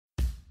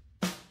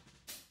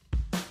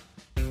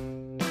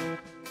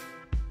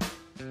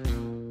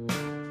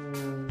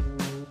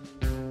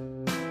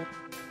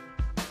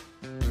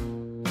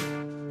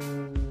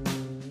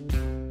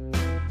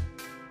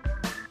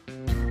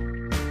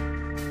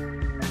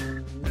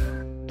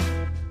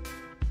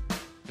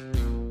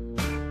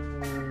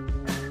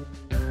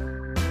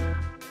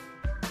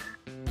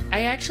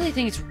I actually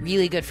think it's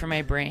really good for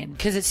my brain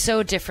because it's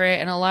so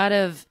different, and a lot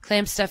of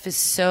Clam stuff is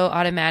so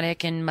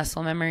automatic and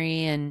muscle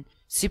memory and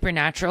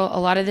supernatural. A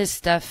lot of this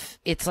stuff,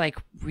 it's like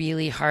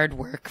really hard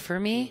work for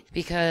me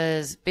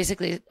because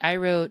basically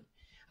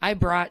I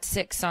brought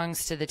 6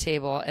 songs to the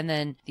table, and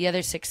then the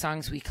other 6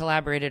 songs we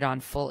collaborated on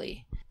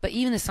fully. But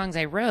even the songs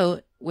I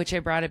wrote, which I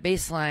brought a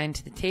bass line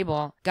to the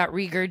table, got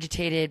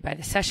regurgitated by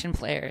the session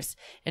players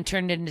and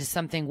turned into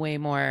something way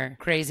more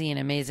crazy and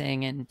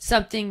amazing and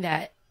something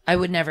that I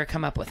would never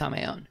come up with on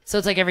my own. So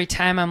it's like every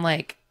time I'm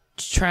like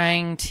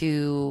trying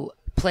to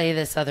play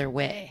this other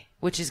way,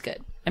 which is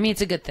good. I mean,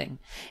 it's a good thing.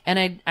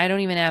 And I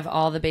don't even have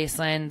all the bass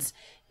lines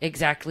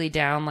exactly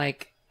down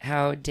like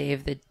how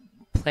Dave, the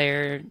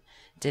player,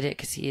 did it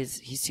because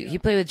he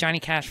played with Johnny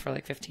Cash for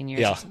like 15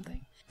 years or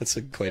something. That's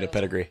quite a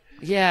pedigree.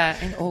 Yeah,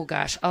 and oh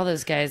gosh, all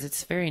those guys,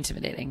 it's very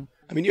intimidating.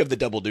 I mean, you have the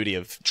double duty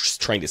of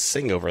just trying to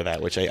sing over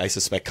that, which I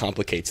suspect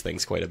complicates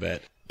things quite a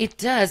bit. It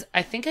does.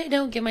 I think I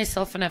don't give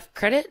myself enough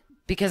credit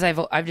because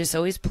I've just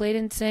always played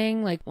and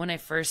sang. Like when I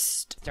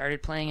first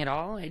started playing at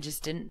all, I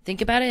just didn't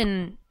think about it,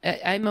 and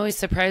I'm always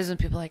surprised when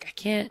people are like, I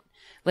can't,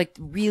 like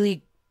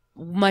really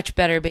much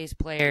better bass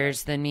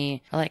players than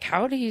me are like,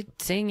 how do you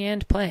sing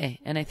and play?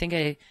 And I think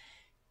I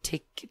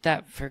take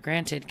that for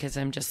granted because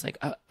I'm just like,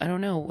 I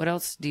don't know. What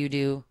else do you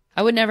do?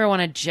 I would never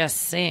want to just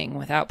sing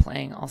without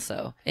playing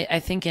also. I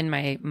think in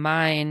my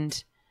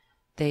mind,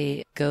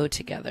 they go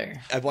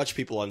together. I've watched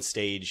people on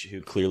stage who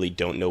clearly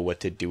don't know what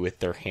to do with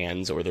their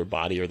hands or their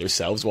body or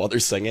themselves while they're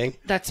singing.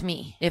 That's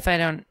me. If I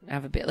don't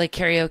have a bit like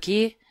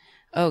karaoke,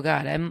 oh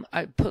God,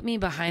 I put me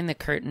behind the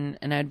curtain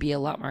and I'd be a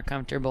lot more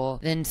comfortable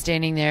than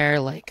standing there.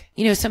 Like,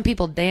 you know, some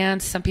people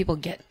dance, some people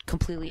get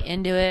completely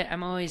into it.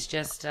 I'm always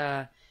just,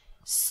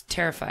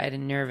 terrified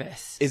and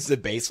nervous. Is the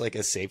bass like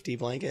a safety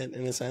blanket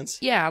in a sense?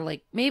 Yeah,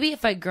 like maybe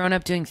if I'd grown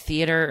up doing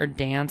theater or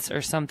dance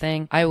or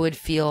something, I would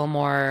feel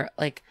more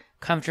like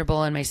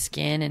comfortable in my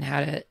skin and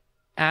how to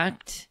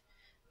act.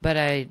 But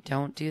I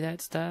don't do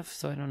that stuff,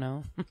 so I don't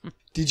know.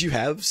 Did you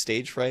have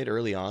stage fright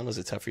early on? Was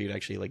it tough for you to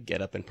actually like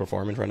get up and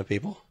perform in front of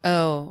people?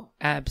 Oh,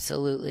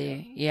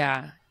 absolutely.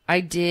 Yeah. I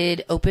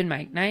did open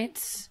mic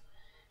nights.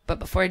 But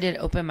before I did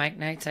open mic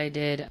nights, I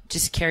did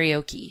just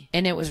karaoke.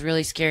 And it was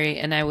really scary,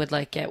 and I would,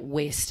 like, get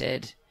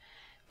wasted.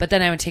 But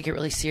then I would take it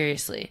really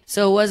seriously.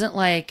 So it wasn't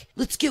like,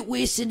 let's get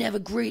wasted and have a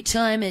great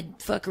time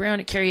and fuck around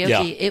at karaoke.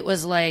 Yeah. It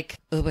was like,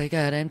 oh, my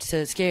God, I'm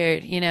so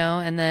scared, you know?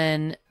 And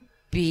then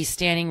be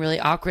standing really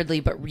awkwardly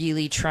but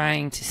really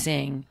trying to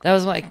sing. That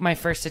was, like, my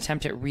first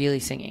attempt at really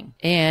singing.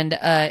 And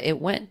it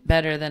went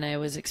better than I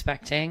was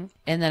expecting.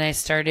 And then I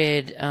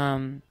started...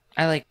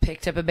 I like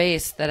picked up a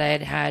bass that I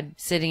had had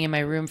sitting in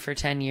my room for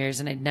 10 years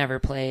and I'd never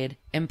played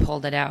and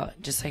pulled it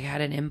out. Just like had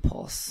an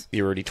impulse.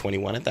 You were already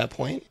 21 at that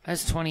point? I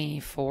was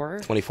 24.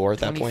 24 at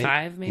that 25 point?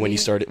 25 maybe.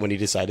 When you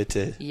decided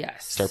to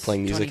start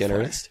playing music 24. In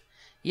earnest?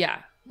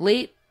 Yeah.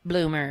 Late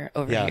bloomer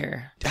over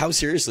here. How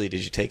seriously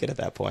did you take it at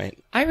that point?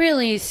 I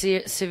really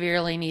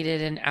severely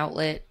needed an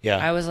outlet. Yeah.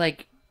 I was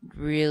like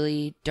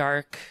really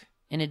dark,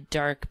 in a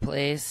dark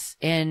place,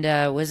 and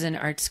was in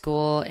art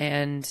school,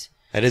 and...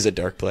 That is a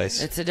dark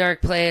place. It's a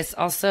dark place.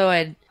 Also,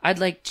 I'd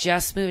like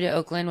just moved to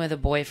Oakland with a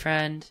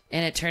boyfriend,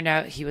 and it turned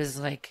out he was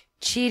like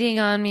cheating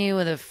on me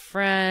with a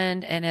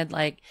friend and had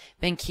like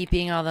been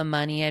keeping all the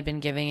money I'd been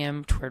giving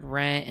him toward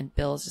rent and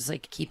bills, just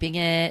like keeping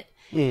it.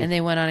 And they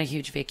went on a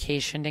huge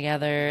vacation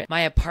together.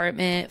 My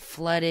apartment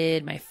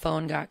flooded. My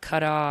phone got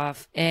cut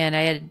off, and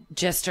I had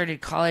just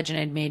started college and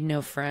I'd made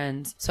no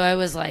friends. So I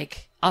was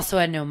like, also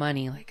had no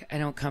money. Like I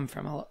don't come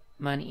from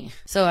money.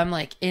 So I'm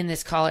like in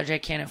this college I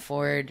can't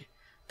afford.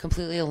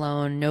 Completely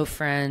alone, no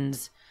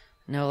friends,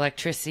 no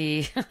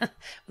electricity.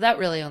 That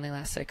really only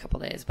lasted a couple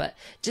days, but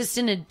just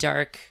in a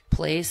dark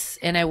place.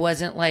 And I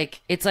wasn't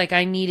like, it's like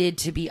I needed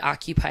to be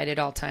occupied at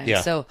all times.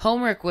 Yeah. So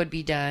homework would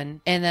be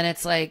done. And then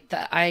it's like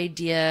the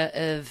idea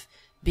of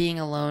being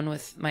alone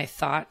with my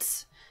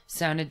thoughts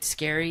sounded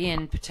scary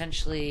and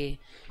potentially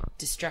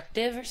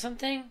destructive or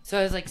something. So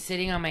I was like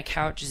sitting on my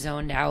couch,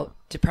 zoned out,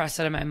 depressed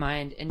out of my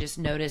mind, and just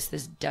noticed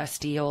this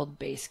dusty old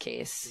bass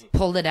case.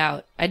 Pulled it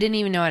out. I didn't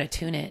even know how to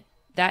tune it.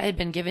 That had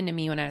been given to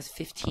me when I was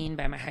 15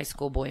 by my high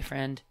school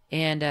boyfriend.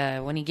 And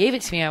when he gave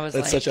it to me, I was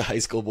That's such a high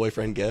school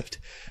boyfriend gift.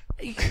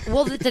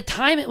 Well, at the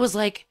time, it was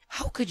like,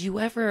 how could you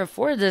ever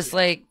afford this?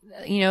 Like,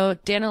 you know,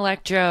 Dan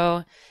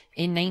Electro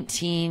in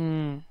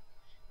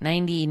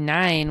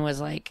 1999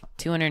 was like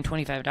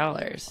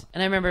 $225.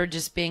 And I remember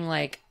just being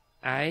like,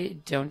 I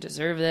don't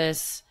deserve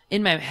this.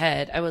 In my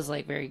head, I was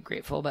like very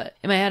grateful, but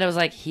in my head, I was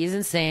like, he's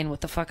insane.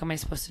 What the fuck am I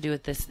supposed to do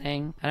with this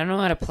thing? I don't know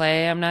how to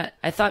play.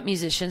 I thought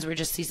musicians were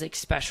just these like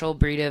special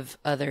breed of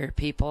other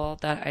people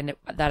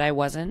that I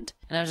wasn't.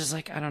 And I was just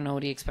like, I don't know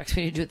what he expects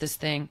me to do with this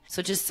thing. So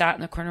it just sat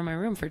in the corner of my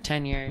room for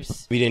 10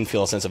 years. You didn't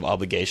feel a sense of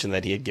obligation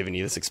that he had given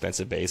you this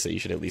expensive bass that you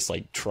should at least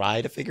like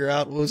try to figure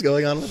out what was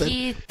going on with it?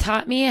 He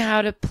taught me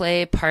how to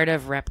play part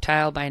of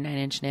Reptile by 9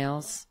 Inch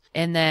Nails.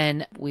 And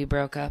then we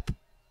broke up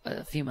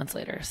a few months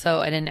later. So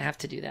I didn't have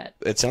to do that.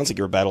 It sounds like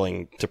you were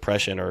battling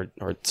depression or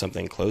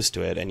something close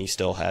to it, and you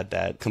still had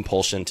that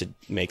compulsion to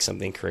make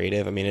something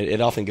creative. I mean,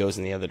 it often goes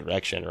in the other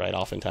direction, right?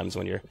 Oftentimes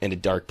when you're in a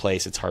dark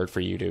place, it's hard for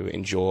you to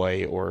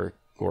enjoy or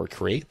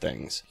create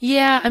things.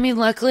 Yeah, I mean,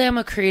 luckily I'm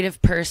a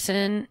creative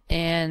person,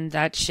 and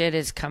that shit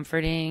is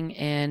comforting.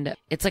 And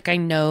it's like I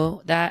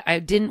know that I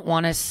didn't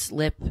want to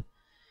slip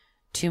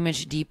too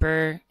much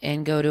deeper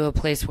and go to a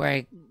place where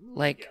I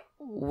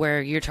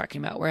where you're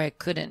talking about, where I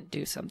couldn't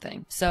do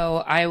something. So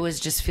I was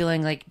just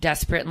feeling like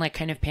desperate and like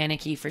kind of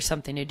panicky for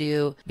something to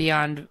do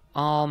beyond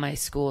all my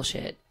school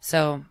shit.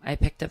 So I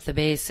picked up the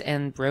bass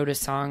and wrote a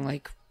song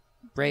like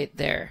right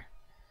there.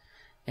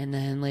 And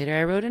then later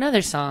I wrote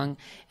another song,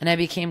 and I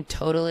became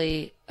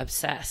totally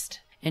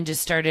obsessed and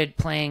just started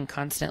playing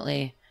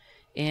constantly,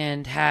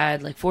 and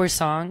had like 4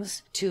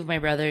 songs. 2 of my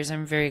brothers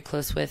I'm very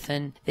close with,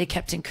 and they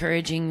kept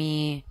encouraging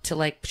me to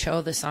like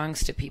show the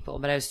songs to people,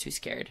 but I was too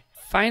scared.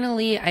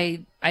 Finally,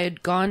 I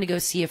had gone to go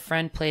see a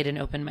friend play at an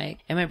open mic,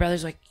 and my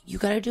brother's like, you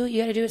gotta do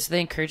it. So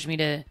they encouraged me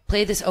to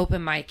play this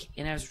open mic,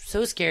 and I was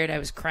so scared I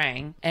was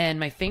crying, and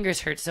my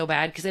fingers hurt so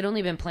bad because I'd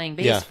only been playing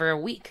bass for a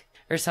week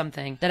or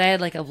something, that I had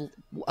like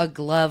a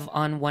glove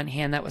on one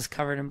hand that was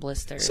covered in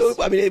blisters. So,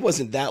 I mean, it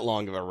wasn't that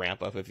long of a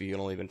ramp up if you'd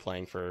only been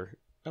playing for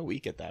a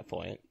week at that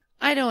point.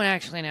 I don't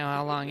actually know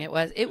how long it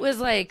was. It was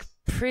like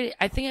pretty,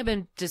 I think I've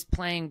been just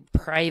playing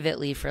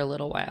privately for a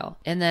little while.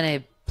 And then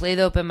I played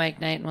the open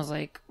mic night and was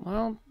like,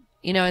 well,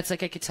 you know, it's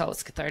like I could tell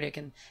it's cathartic.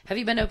 And have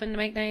you been to open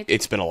mic night?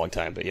 It's been a long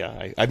time, but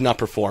yeah, I've not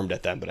performed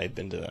at them, but I've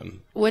been to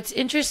them. What's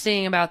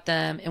interesting about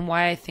them and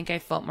why I think I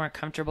felt more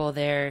comfortable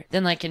there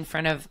than like in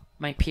front of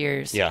my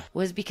peers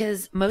was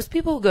because most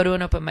people who go to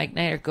an open mic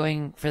night are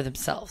going for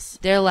themselves.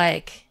 They're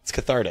like, it's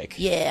cathartic.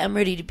 Yeah, I'm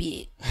ready to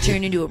be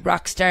turned into a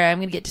rock star. I'm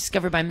going to get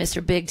discovered by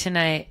Mr. Big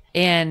tonight.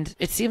 And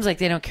it seems like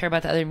they don't care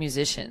about the other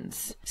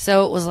musicians.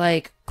 So it was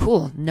like,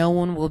 cool, no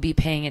one will be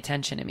paying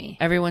attention to me.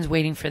 Everyone's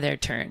waiting for their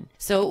turn.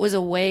 So it was a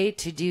way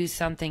to do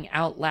something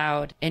out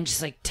loud and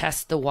just like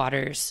test the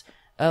waters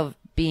of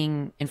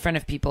being in front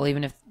of people,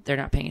 even if they're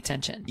not paying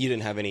attention. You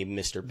didn't have any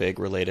Mr. Big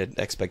related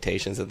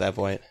expectations at that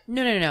point?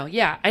 No.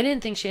 Yeah, I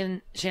didn't think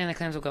Shannon and the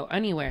Clams would go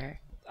anywhere.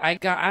 I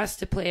got asked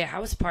to play a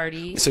house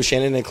party. So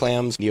Shannon and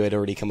Clams, you had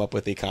already come up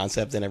with the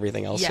concept and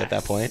everything else at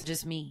that point?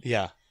 Just me.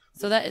 Yeah.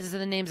 So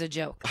the name's a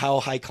joke. How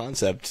high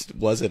concept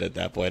was it at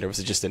that point, or was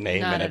it just a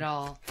name? Not and at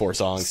all. 4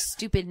 songs.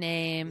 Stupid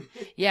name.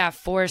 Yeah,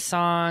 4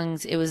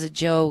 songs. It was a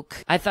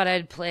joke. I thought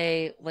I'd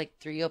play like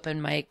 3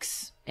 open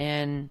mics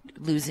and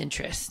lose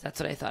interest. That's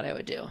what I thought I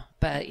would do.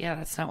 But yeah,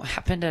 that's not what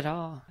happened at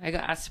all. I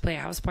got asked to play a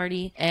house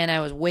party, and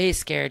I was way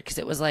scared because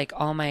it was like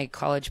all my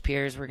college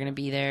peers were going to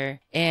be there,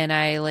 and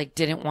I like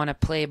didn't want to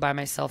play by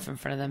myself in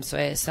front of them. So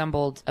I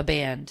assembled a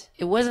band.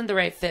 It wasn't the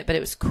right fit, but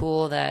it was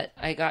cool that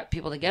I got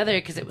people together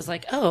because it was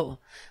like, oh,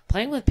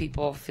 playing with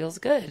people feels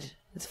good.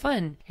 It's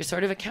fun. You're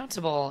sort of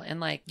accountable,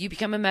 and like you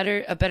become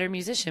a better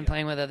musician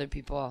playing with other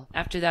people.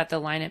 After that, the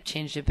lineup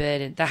changed a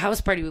bit, and the house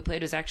party we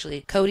played was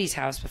actually Cody's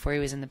house before he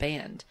was in the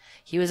band.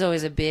 He was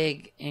always a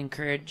big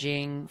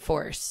encouraging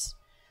force,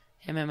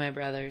 him and my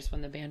brothers,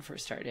 when the band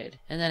first started.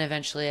 And then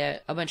eventually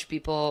a bunch of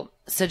people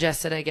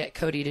suggested I get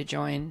Cody to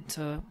join,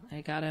 so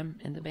I got him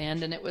in the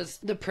band, and it was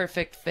the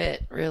perfect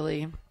fit,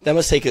 really. That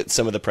must take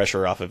some of the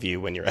pressure off of you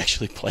when you're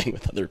actually playing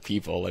with other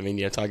people. I mean,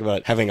 you know, talk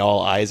about having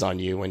all eyes on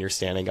you when you're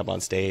standing up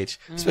on stage,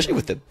 especially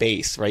with the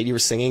bass, right? You were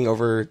singing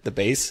over the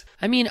bass.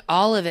 I mean,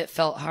 all of it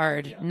felt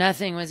hard.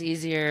 Nothing was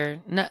easier.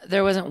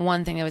 There wasn't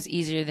one thing that was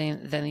easier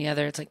than the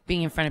other. It's like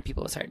being in front of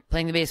people was hard.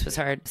 Playing the bass was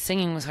hard.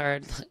 Singing was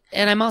hard.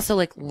 And I'm also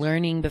like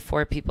learning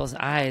before people's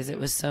eyes. It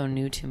was so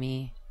new to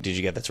me. Did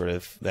you get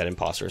that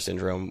imposter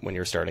syndrome when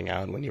you were starting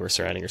out, when you were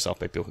surrounding yourself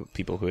by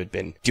people who had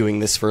been doing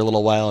this for a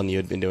little while and you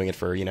had been doing it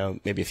for, you know,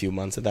 maybe a few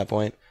months at that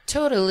point?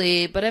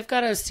 Totally. But I've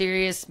got a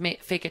serious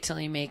fake it till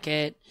you make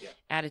it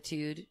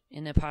attitude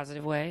in a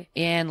positive way.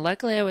 And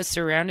luckily I was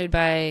surrounded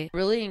by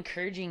really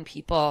encouraging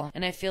people.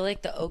 And I feel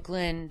like the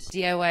Oakland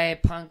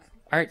DIY punk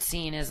art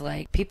scene is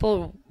like,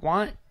 people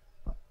want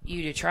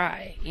you to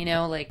try, you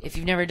know, like if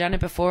you've never done it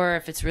before,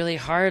 if it's really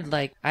hard,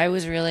 like I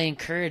was really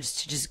encouraged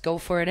to just go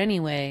for it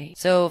anyway.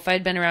 So if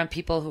I'd been around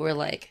people who were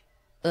like,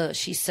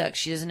 she sucks,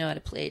 she doesn't know how to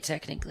play it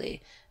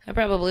technically, I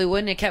probably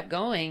wouldn't have kept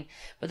going.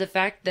 But the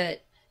fact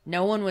that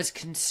no one was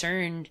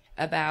concerned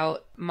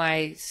about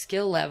my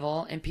skill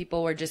level and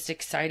people were just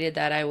excited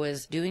that I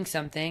was doing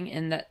something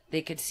and that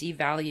they could see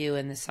value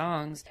in the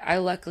songs, I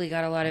luckily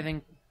got a lot of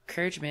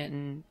encouragement.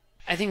 And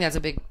I think that's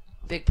a big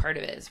part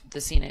of it, is the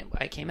scene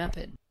I came up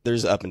in.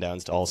 There's up and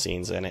downs to all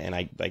scenes, and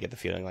I get the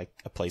feeling like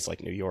a place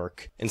like New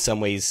York, in some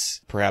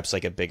ways, perhaps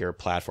like a bigger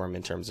platform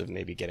in terms of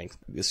maybe getting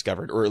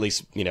discovered, or at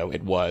least, you know,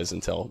 it was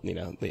until, you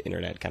know, the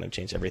internet kind of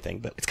changed everything,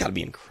 but it's got to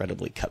be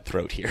incredibly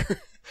cutthroat here.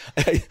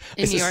 In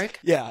New York?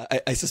 Yeah,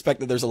 I suspect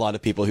that there's a lot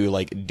of people who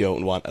like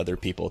don't want other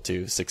people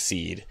to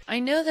succeed. I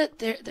know that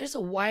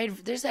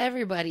there's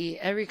everybody,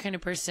 every kind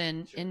of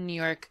person in New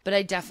York, but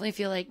I definitely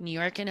feel like New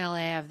York and LA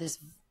have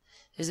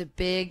there's a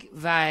big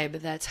vibe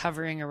that's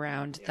hovering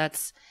around.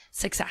 That's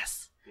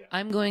success.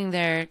 I'm going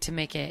there to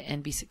make it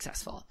and be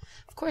successful.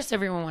 Of course,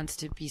 everyone wants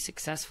to be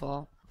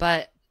successful,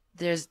 but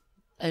there's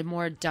a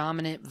more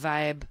dominant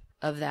vibe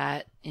of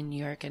that in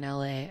New York and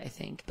LA, I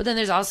think. But then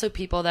there's also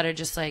people that are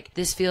just like,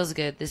 this feels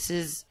good. This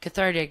is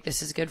cathartic.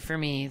 This is good for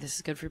me. This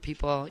is good for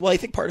people. Well, I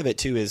think part of it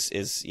too is,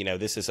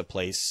 this is a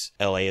place,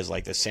 LA is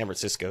like this. San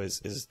Francisco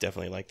is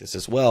definitely like this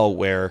as well,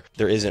 where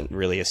there isn't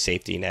really a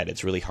safety net.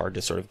 It's really hard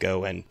to sort of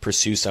go and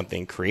pursue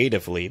something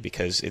creatively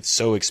because it's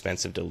so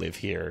expensive to live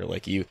here.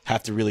 Like you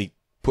have to really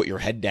put your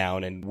head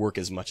down and work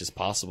as much as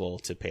possible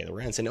to pay the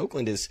rents. And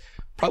Oakland is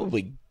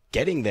probably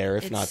getting there,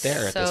 if not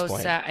there at this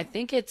point. Sad. I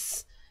think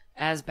it's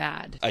as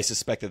bad. I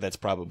suspect that that's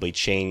probably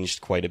changed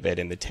quite a bit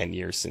in the 10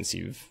 years since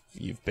you've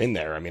been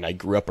there. I mean, I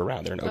grew up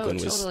around there, and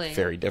Oakland was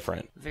very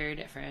different. Very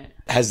different.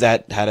 Has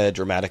that had a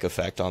dramatic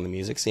effect on the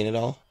music scene at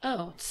all?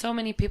 Oh, so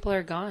many people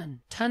are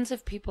gone. Tons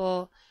of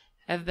people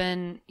have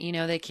been,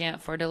 they can't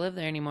afford to live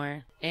there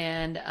anymore.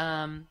 And,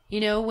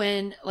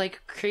 when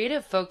like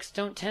creative folks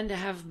don't tend to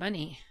have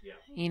money,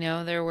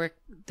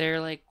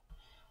 they're like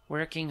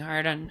working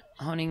hard on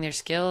honing their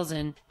skills,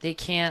 and they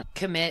can't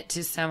commit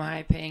to some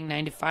high paying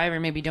 9 to 5,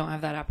 or maybe don't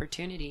have that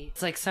opportunity.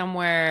 It's like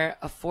somewhere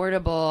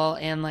affordable,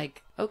 and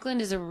like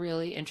Oakland is a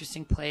really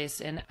interesting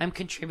place, and I'm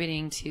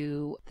contributing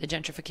to the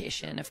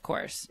gentrification, of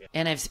course.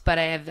 And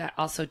I have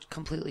also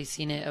completely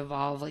seen it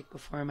evolve like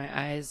before my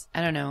eyes.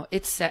 I don't know.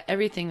 It's sad.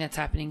 Everything that's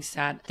happening is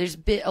sad. There's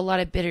a lot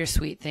of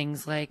bittersweet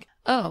things like,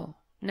 oh,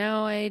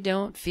 now I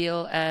don't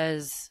feel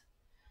as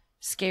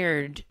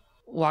scared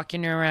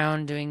walking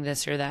around doing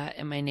this or that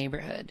in my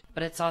neighborhood.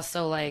 But it's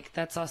also like,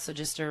 that's also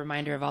just a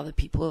reminder of all the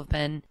people who have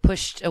been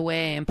pushed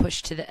away and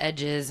pushed to the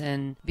edges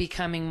and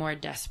becoming more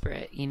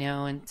desperate,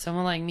 and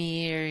someone like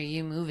me or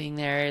you moving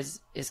there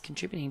is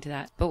contributing to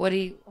that. But what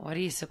are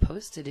you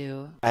supposed to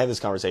do? I have this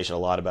conversation a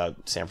lot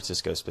about San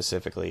Francisco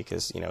specifically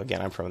because,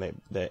 again, I'm from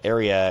the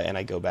area, and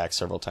I go back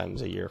several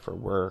times a year for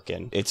work,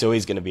 and it's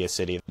always going to be a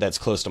city that's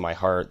close to my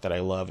heart, that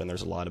I love, and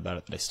there's a lot about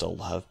it that I still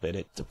love, but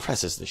it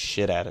depresses the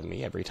shit out of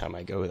me every time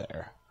I go there.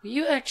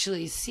 You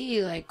actually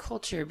see like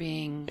culture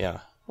being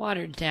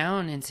watered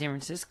down in San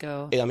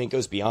Francisco. I mean, it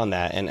goes beyond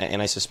that, and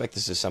I suspect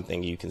this is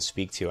something you can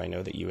speak to. I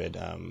know that you had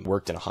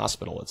worked in a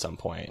hospital at some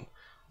point.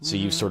 So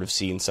you've sort of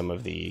seen some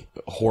of the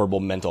horrible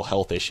mental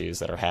health issues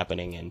that are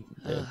happening in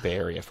the Bay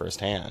Area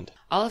firsthand.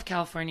 All of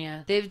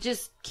California, they've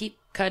just keep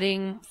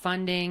cutting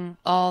funding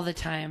all the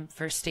time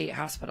for state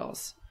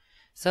hospitals.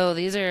 So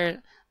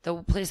the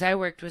place I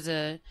worked was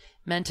a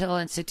mental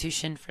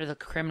institution for the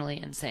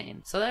criminally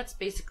insane. So that's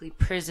basically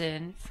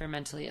prison for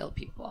mentally ill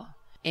people.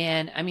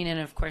 And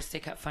of course they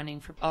cut funding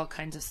for all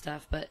kinds of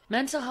stuff, but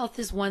mental health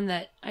is one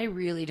that I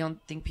really don't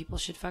think people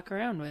should fuck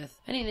around with.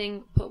 If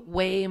anything, put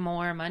way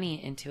more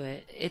money into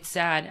it. It's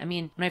sad.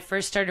 When I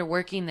first started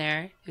working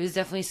there, it was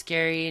definitely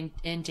scary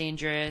and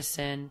dangerous.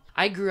 And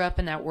I grew up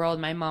in that world.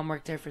 My mom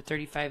worked there for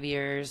 35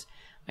 years.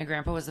 My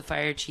grandpa was the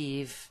fire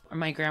chief, or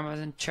my grandma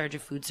was in charge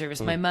of food service.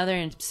 My mother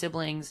and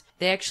siblings,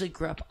 they actually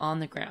grew up on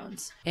the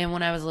grounds. And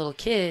when I was a little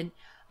kid,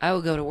 I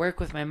would go to work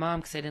with my mom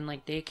because I didn't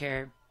like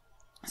daycare.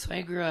 So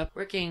I grew up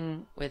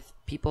working with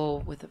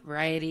people with a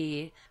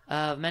variety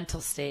of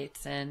mental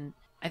states, and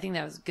I think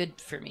that was good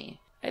for me.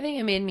 I think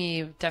it made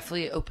me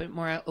definitely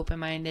more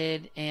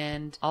open-minded,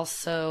 and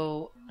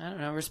also,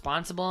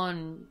 responsible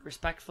and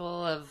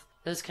respectful of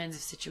those kinds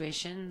of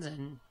situations.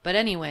 But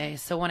anyway,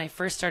 so when I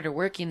first started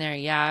working there,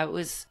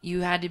 you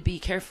had to be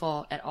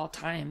careful at all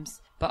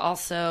times, but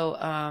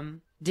also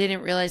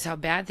didn't realize how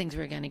bad things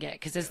were going to get,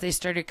 because as they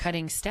started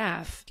cutting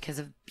staff because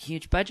of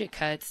huge budget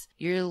cuts,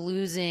 you're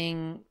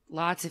losing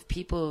lots of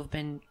people who have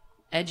been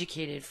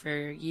educated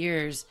for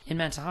years in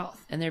mental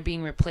health, and they're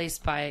being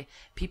replaced by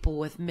people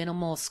with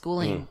minimal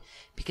schooling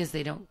because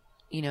they don't,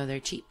 they're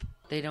cheap.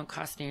 They don't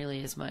cost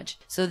nearly as much.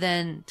 So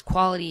then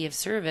quality of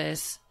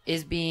service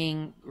is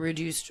being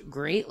reduced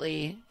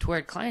greatly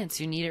toward clients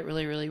who need it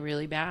really, really,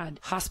 really bad.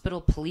 Hospital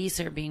police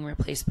are being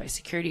replaced by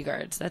security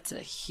guards. That's a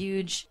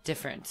huge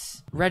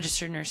difference.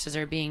 Registered nurses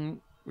are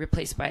being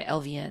replaced by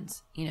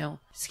LVNs,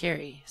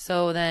 scary.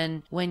 So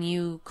then when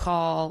you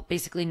call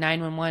basically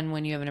 911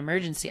 when you have an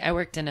emergency, I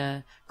worked in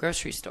a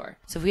grocery store.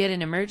 So if we had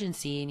an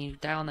emergency and you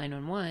dial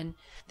 911,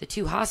 the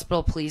two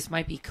hospital police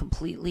might be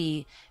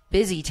completely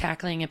busy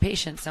tackling a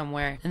patient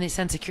somewhere, and they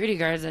send security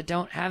guards that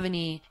don't have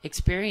any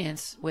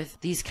experience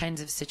with these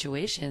kinds of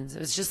situations. It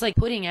was just like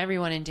putting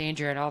everyone in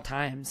danger at all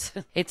times.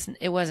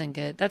 It wasn't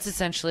good. That's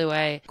essentially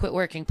why I quit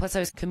working. Plus I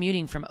was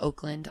commuting from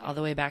Oakland all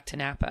the way back to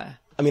Napa.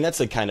 That's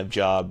the kind of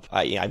job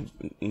I've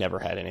never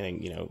had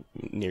anything,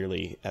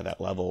 nearly at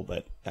that level,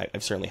 but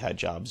I've certainly had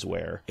jobs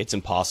where it's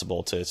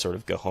impossible to sort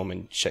of go home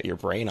and shut your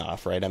brain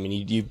off, right?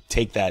 You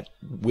take that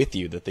with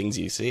you, the things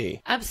you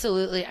see.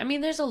 Absolutely.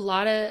 There's a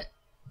lot of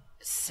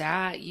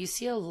you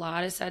see a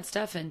lot of sad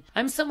stuff, and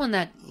I'm someone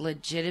that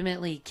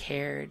legitimately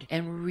cared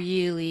and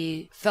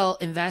really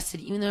felt invested.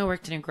 Even though I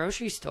worked in a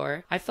grocery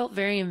store, I felt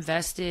very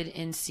invested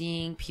in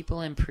seeing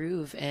people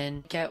improve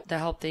and get the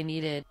help they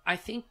needed. I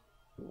think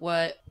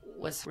what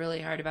was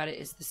really hard about it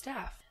is the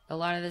staff. A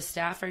lot of the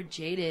staff are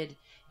jaded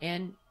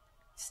and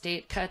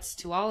state cuts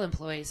to all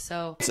employees.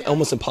 So it's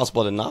almost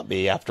impossible to not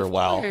be after a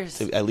while, course.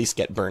 to at least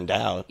get burned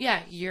out.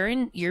 Yeah, you're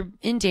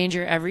in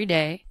danger every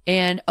day,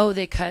 and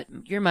they cut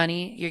your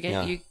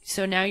money.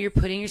 So now you're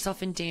putting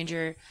yourself in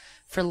danger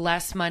for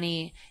less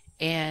money,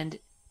 and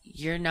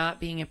you're not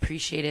being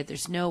appreciated.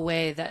 There's no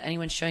way that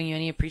anyone's showing you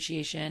any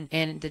appreciation,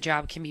 and the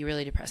job can be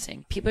really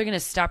depressing. People are going to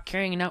stop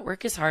caring and not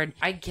work as hard.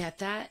 I get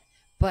that,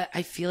 but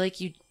I feel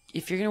like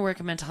if you're going to work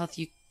in mental health,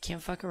 you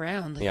can't fuck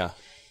around. Like,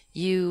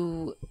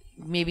 you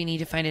maybe need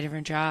to find a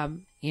different job.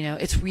 You know,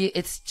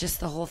 it's just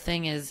the whole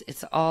thing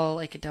it's all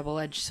like a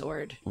double-edged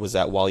sword. Was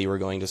that while you were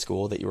going to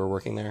school that you were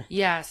working there?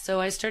 Yeah, so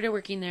I started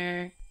working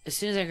there as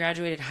soon as I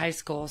graduated high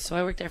school. So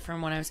I worked there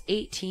from when I was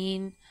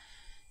 18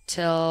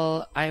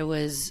 till I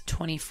was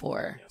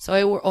 24. So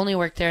I only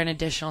worked there an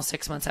additional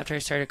 6 months after I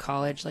started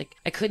college. Like,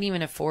 I couldn't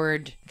even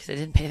afford, because I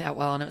didn't pay that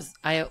well, and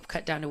I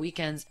cut down to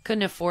weekends.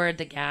 Couldn't afford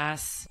the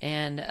gas,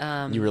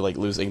 and you were like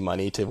losing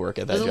money to work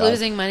at that job. I was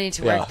losing money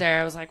to work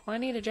there. I was like, well, I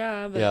need a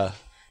job. Yeah.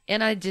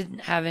 And I didn't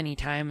have any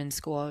time in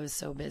school. I was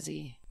so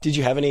busy. Did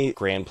you have any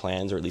grand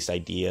plans or at least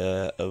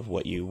idea of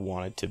what you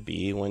wanted to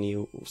be when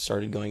you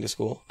started going to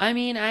school? I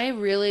mean, I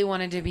really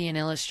wanted to be an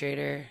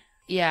illustrator.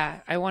 Yeah,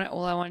 I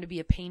wanted to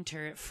be a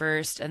painter at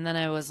first, and then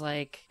I was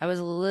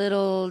a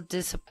little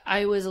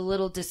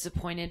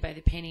disappointed by the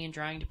painting and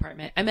drawing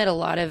department. I met a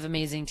lot of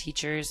amazing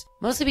teachers,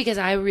 mostly because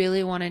I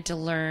really wanted to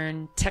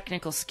learn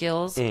technical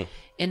skills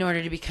in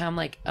order to become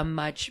like a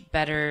much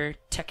better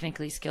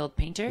technically skilled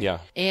painter. Yeah.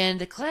 And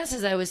the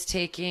classes I was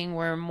taking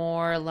were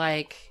more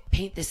like,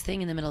 paint this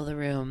thing in the middle of the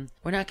room.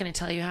 We're not going to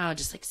tell you how,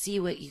 just like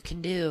see what you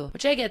can do.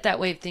 Which I get that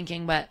way of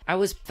thinking, but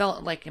I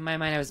felt like in my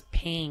mind I was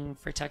paying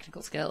for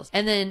technical skills.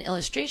 And then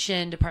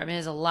illustration department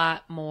is a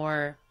lot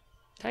more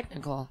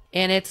technical.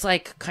 And it's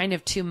like kind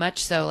of too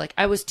much so. Like,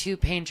 I was too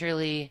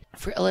painterly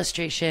for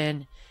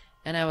illustration,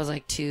 and I was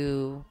like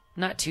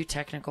not too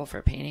technical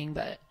for painting,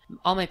 but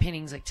all my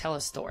paintings like tell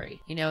a story.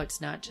 You know,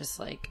 it's not just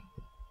like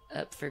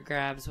up for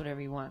grabs,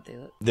 whatever you want.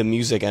 The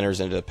music enters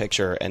into the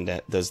picture,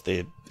 and does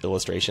the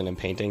illustration and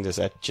painting, does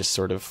that just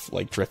sort of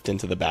like drift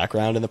into the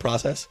background in the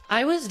process?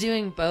 I was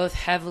doing both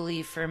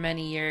heavily for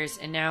many years,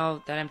 and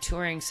now that I'm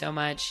touring so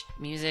much,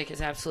 music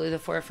is absolutely the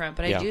forefront,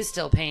 but I do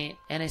still paint,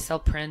 and I sell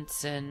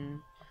prints,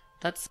 and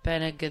that's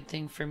been a good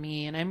thing for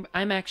me. And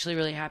I'm actually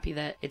really happy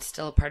that it's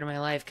still a part of my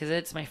life, because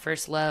it's my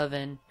first love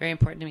and very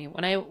important to me.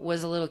 When I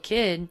was a little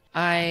kid,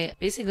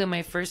 basically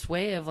my first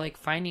way of like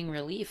finding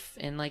relief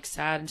in like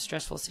sad and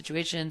stressful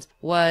situations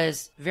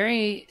was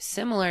very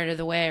similar to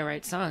the way I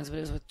write songs, but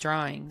it was with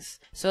drawings.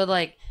 So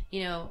like,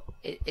 you know,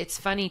 it's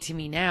funny to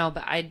me now,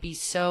 but I'd be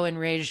so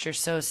enraged or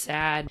so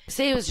sad.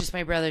 Say it was just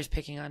my brothers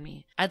picking on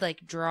me. I'd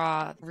like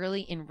draw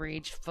really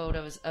enraged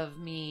photos of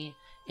me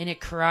in a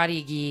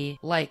karate gi,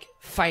 like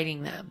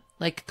fighting them,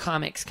 like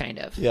comics kind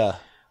of. Yeah.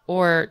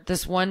 Or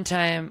this one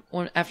time,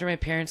 after my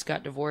parents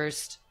got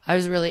divorced, I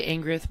was really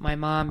angry with my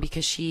mom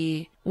because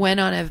she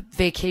went on a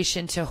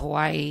vacation to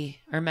Hawaii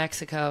or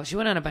Mexico. She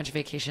went on a bunch of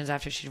vacations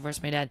after she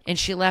divorced my dad, and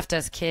she left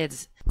us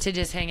kids to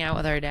just hang out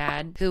with our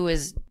dad, who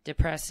was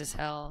depressed as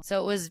hell.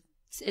 So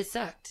it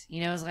sucked.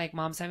 You know, it was like,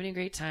 mom's having a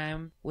great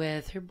time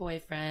with her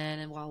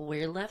boyfriend, and while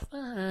we're left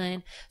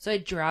behind. So I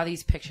draw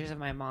these pictures of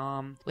my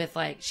mom with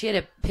like, she had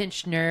a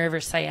pinched nerve or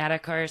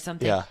sciatica or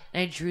something. Yeah.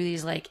 And I drew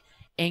these like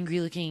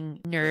angry looking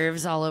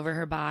nerves all over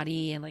her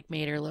body and like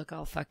made her look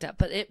all fucked up.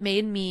 But it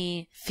made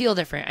me feel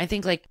different. I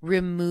think like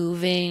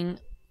removing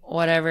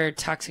whatever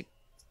toxic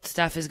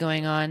stuff is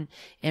going on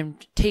and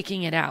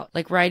taking it out.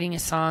 Like writing a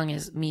song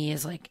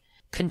is like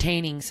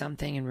containing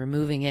something and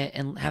removing it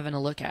and having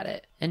a look at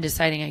it and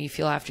deciding how you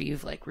feel after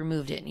you've like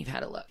removed it and you've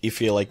had a look. You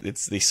feel like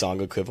it's the song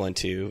equivalent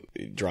to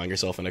drawing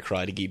yourself in a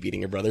karate gi,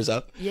 beating your brothers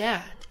up?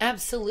 Yeah,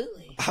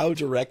 absolutely. How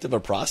direct of a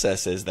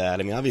process is that?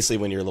 I mean, obviously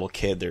when you're a little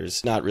kid,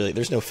 there's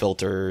no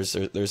filters,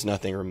 there's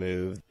nothing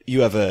removed.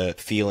 You have a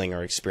feeling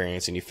or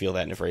experience, and you feel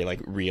that in a very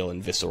like real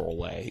and visceral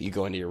way. You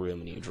go into your room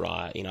and you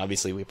draw. You know,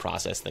 obviously we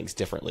process things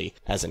differently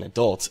as an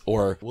adult.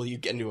 Or will you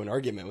get into an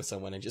argument with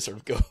someone and just sort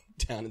of go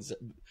down and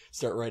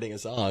start writing a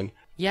song?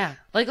 Yeah.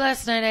 Like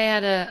last night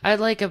I had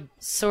like a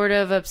sort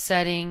of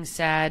upsetting,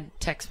 sad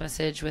text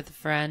message with a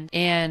friend,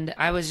 and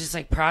I was just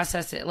like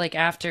process it. Like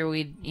after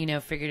we'd,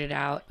 figured it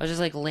out, I was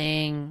just like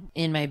laying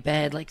in my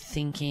bed, like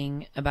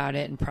thinking about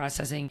it and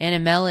processing, and a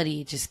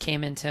melody just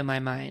came into my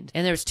mind.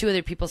 And there was 2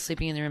 other people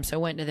sleeping in the room, so I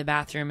went to the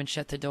bathroom and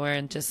shut the door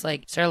and just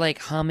like started like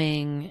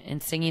humming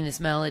and singing this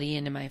melody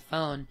into my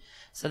phone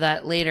so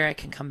that later I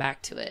can come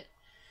back to it.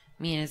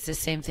 I mean, it's the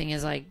same thing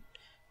as like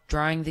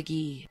drawing the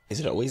gi.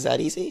 Is it always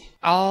that easy?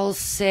 I'll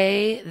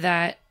say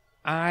that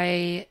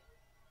I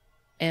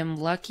am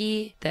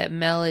lucky that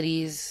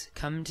melodies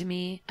come to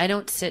me. I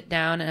don't sit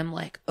down and I'm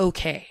like,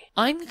 okay,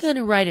 I'm going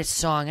to write a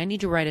song. I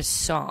need to write a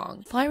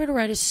song. If I were to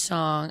write a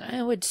song,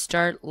 I would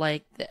start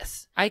like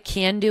this. I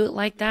can do it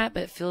like that,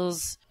 but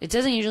it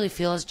doesn't usually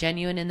feel as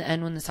genuine in the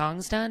end when the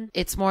song's done.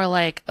 It's more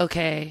like,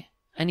 okay,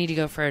 I need to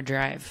go for a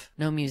drive.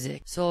 No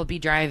music. So I'll be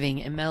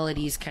driving and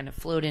melodies kind of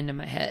float into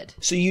my head.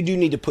 So you do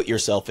need to put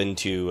yourself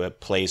into a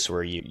place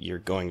where you're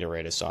going to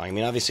write a song. I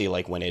mean, obviously,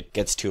 like when it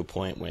gets to a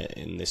point when,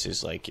 and this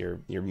is like your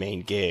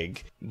main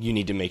gig, you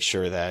need to make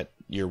sure that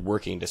you're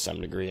working to some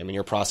degree. I mean,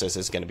 your process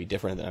is going to be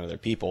different than other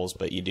people's,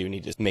 but you do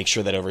need to make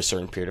sure that over a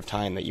certain period of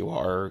time that you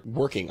are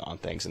working on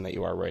things and that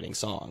you are writing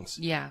songs.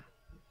 Yeah.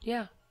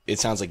 Yeah. It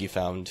sounds like you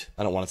found,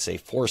 I don't want to say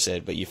force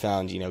it, but you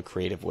found,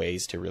 creative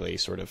ways to really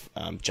sort of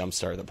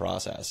jumpstart the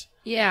process.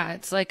 Yeah,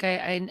 it's like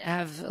I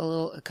have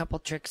a couple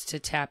tricks to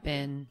tap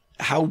in.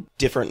 How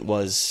different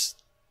was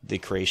the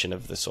creation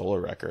of the solo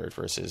record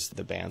versus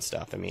the band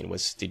stuff? I mean,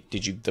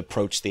 did you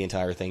approach the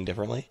entire thing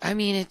differently? I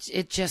mean,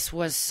 it just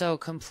was so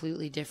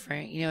completely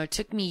different. It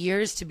took me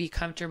years to be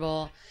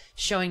comfortable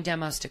showing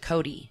demos to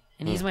Cody.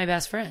 And he's my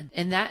best friend.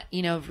 And that,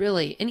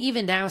 really, and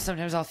even now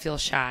sometimes I'll feel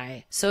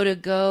shy. So to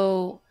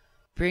go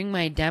bring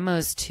my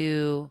demos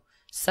to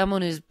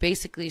someone who's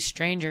basically a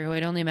stranger who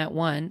I'd only met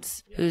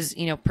once, who's,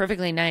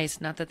 perfectly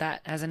nice. Not that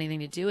that has anything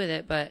to do with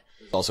it, but...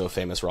 Also a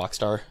famous rock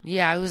star.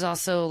 Yeah, who's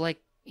also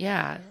like,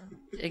 yeah,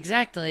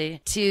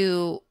 exactly.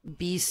 To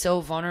be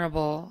so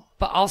vulnerable,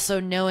 but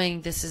also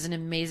knowing this is an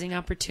amazing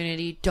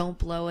opportunity. Don't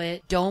blow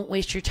it. Don't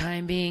waste your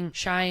time being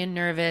shy and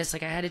nervous.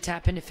 Like I had to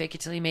tap into fake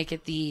it till you make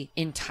it the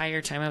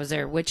entire time I was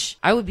there, which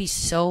I would be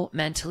so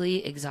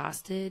mentally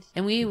exhausted.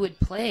 And we would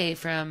play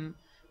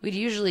we'd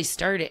usually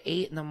start at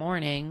 8 in the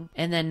morning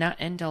and then not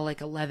end till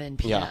like 11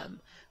 p.m. Yeah.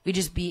 We'd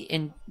just be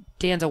in,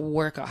 Dan's a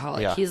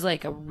workaholic. Yeah. He's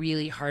like a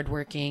really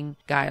hardworking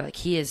guy. Like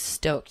he is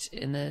stoked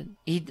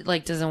he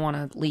like doesn't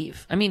want to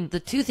leave. I mean,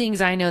 the two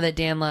things I know that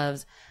Dan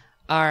loves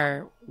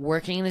are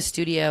working in the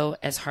studio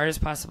as hard as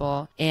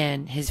possible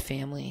and his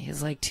family,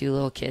 his like 2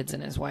 little kids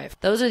and his wife.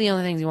 Those are the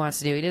only things he wants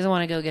to do. He doesn't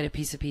want to go get a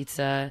piece of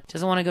pizza,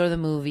 doesn't want to go to the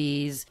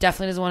movies,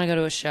 definitely doesn't want to go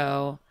to a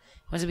show,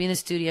 he wants to be in the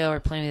studio or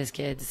playing with his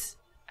kids.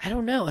 I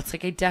don't know. It's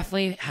like I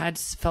definitely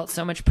felt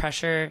so much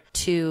pressure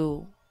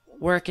to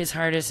work as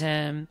hard as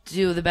him,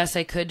 do the best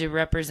I could to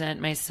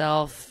represent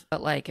myself,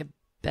 but like a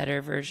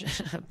better version,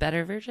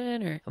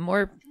 or a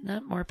more,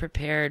 not more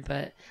prepared,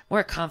 but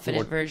more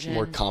confident version.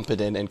 More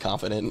competent and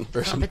confident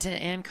version.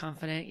 Competent and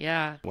confident,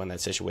 yeah. When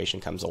that situation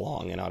comes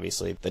along, and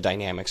obviously the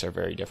dynamics are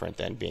very different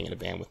than being in a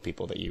band with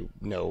people that you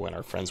know and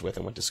are friends with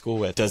and went to school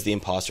with. Does the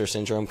imposter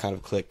syndrome kind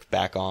of click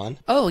back on?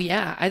 Oh,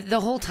 yeah.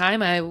 The whole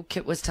time I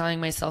was telling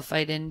myself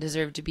I didn't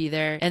deserve to be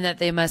there and that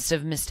they must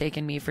have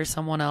mistaken me for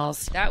someone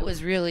else. That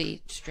was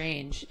really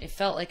strange. It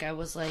felt like I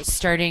was like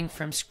starting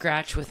from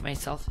scratch with my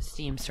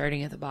self-esteem,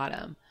 starting at the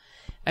bottom.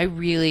 I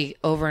really,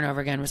 over and over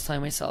again, was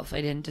telling myself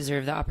I didn't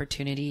deserve the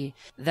opportunity,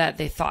 that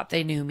they thought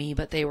they knew me,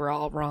 but they were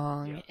all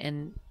wrong. Yeah.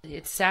 And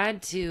it's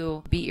sad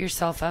to beat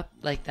yourself up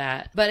like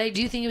that. But I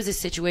do think it was a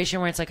situation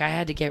where it's like I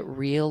had to get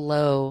real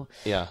low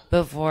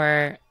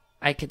before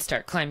I could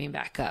start climbing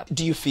back up.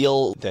 Do you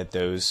feel that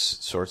those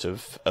sorts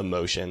of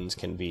emotions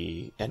can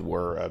be and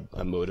were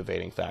a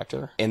motivating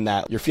factor? In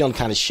that you're feeling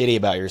kind of shitty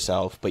about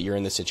yourself, but you're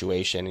in the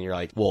situation and you're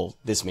like, well,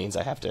 this means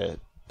I have to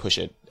push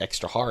it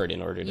extra hard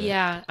in order to...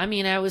 Yeah, I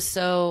mean, I was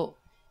so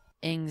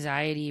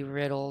anxiety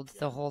riddled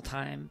the whole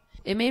time.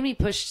 It made me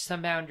push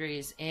some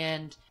boundaries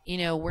and,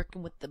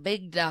 working with the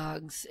big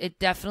dogs, it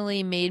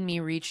definitely made me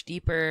reach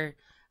deeper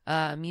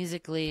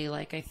musically.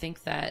 Like, I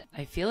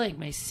feel like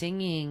my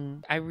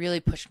singing, I really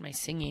pushed my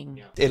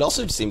singing. It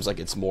also seems like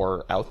it's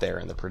more out there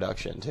in the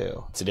production,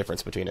 too. It's a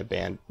difference between a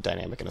band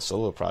dynamic and a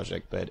solo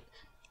project, but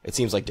it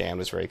seems like Dan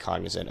was very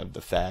cognizant of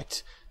the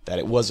fact that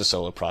it was a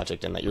solo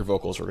project and that your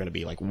vocals were going to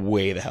be like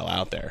way the hell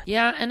out there.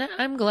 Yeah, and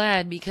I'm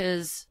glad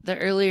because the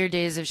earlier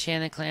days of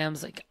Shannon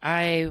Clams, like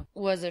I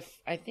was,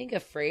 I think,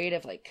 afraid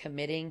of like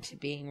committing to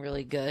being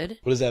really good.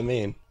 What does that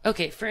mean?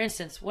 Okay, for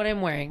instance, what I'm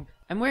wearing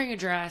a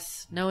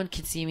dress. No one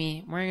can see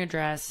me. I'm wearing a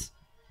dress.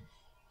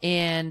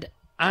 And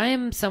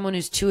I'm someone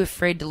who's too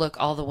afraid to look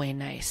all the way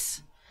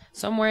nice.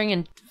 So I'm wearing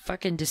a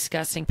fucking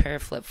disgusting pair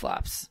of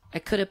flip-flops. I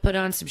could have put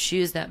on some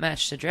shoes that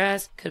matched the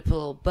dress, could have put a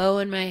little bow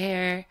in my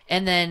hair,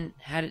 and then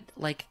had it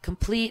like a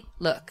complete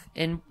look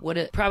and would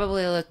have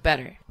probably looked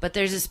better. But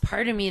there's this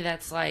part of me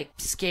that's like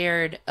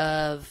scared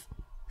of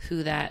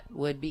who that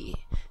would be.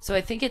 So I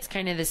think it's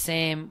kind of the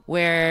same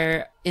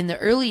where in the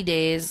early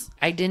days,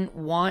 I didn't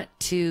want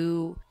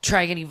to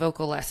try getting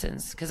vocal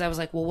lessons because I was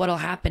like, well, what'll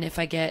happen if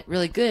I get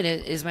really good?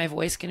 Is my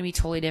voice going to be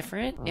totally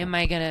different? Am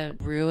I going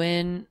to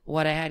ruin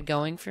what I had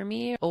going for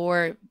me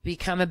or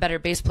become a better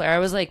bass player? I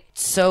was like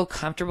so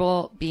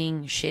comfortable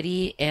being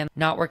shitty and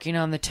not working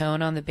on the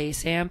tone on the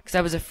bass amp because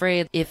I was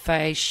afraid if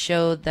I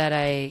showed that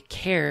I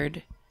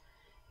cared,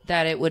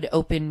 that it would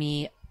open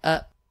me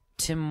up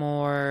to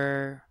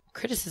more...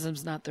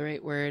 Criticism's not the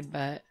right word,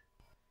 but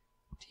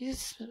do you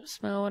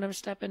smell what I'm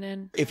stepping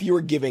in? If you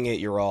were giving it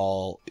your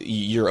all,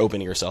 you're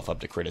opening yourself up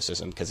to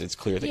criticism because it's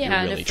clear that you're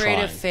really and afraid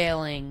of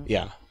failing.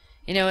 Yeah.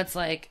 It's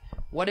like,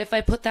 what if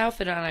I put the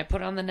outfit on, I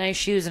put on the nice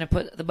shoes, and I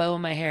put the bow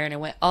in my hair, and I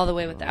went all the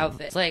way with the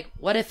outfit? It's like,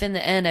 what if in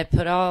the end I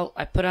put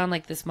on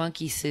like this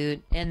monkey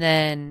suit, and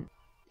then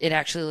it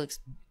actually looks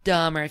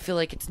dumb or I feel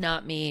like it's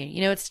not me.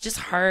 You know, it's just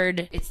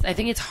hard. I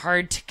think it's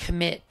hard to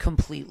commit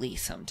completely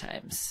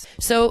sometimes.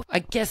 So I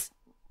guess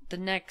the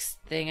next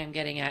thing I'm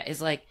getting at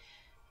is like,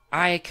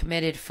 I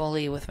committed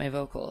fully with my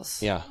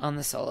vocals on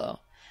the solo.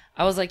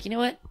 I was like, you know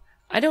what?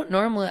 I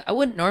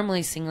wouldn't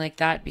normally sing like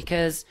that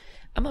because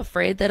I'm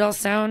afraid that it'll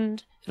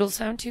sound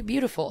too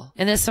beautiful.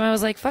 And this time I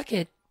was like, fuck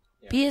it.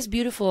 Be as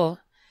beautiful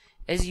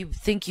as you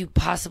think you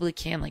possibly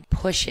can. Like,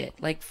 push it.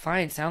 Like,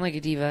 fine, sound like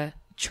a diva.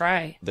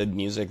 Try. The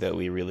music that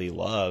we really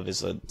love is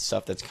the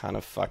stuff that's kind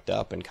of fucked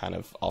up and kind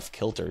of off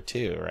kilter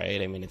too, right?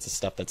 I mean, it's the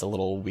stuff that's a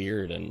little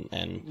weird and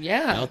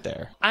out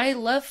there. I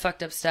love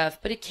fucked up stuff,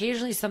 but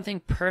occasionally something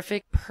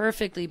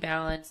perfectly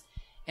balanced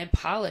and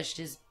polished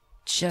is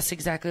just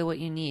exactly what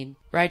you need.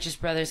 Righteous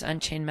Brothers,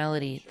 Unchained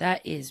Melody.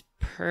 That is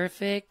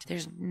perfect.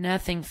 There's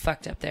nothing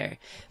fucked up there.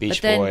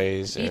 Beach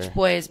Boys,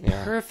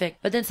 perfect.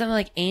 But then something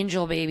like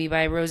Angel Baby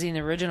by Rosie and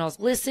the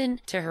Originals.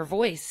 Listen to her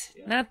voice.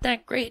 Not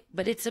that great,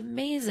 but it's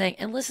amazing.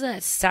 And listen to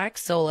that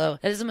sax solo.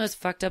 That is the most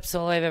fucked up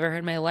solo I've ever heard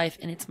in my life,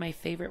 and it's my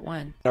favorite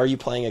one. Are you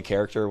playing a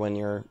character when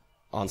you're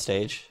on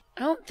stage?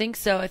 I don't think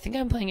so. I think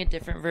I'm playing a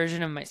different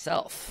version of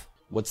myself.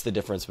 What's the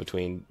difference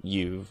between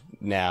you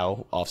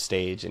now off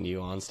stage and you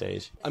on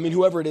stage? I mean,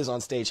 whoever it is on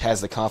stage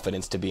has the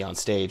confidence to be on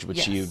stage,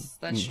 which you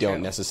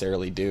don't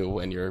necessarily do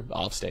when you're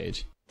off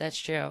stage. That's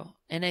true.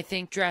 And I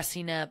think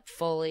dressing up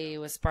fully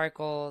with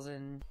sparkles,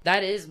 and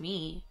that is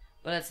me.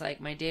 But it's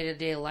like my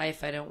day-to-day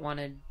life, I don't want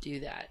to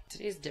do that.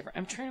 Today's different.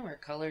 I'm trying to wear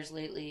colors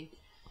lately.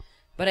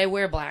 But I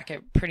wear black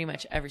pretty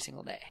much every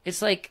single day.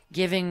 It's like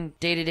giving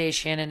day-to-day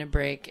Shannon a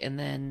break and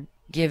then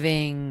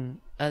giving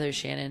other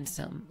Shannon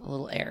a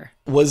little air.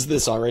 Was the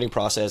songwriting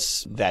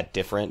process that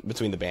different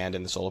between the band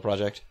and the solo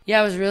project? Yeah,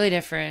 it was really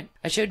different.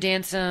 I showed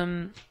Dan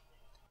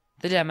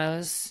the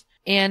demos,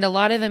 and a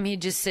lot of them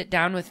he'd just sit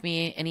down with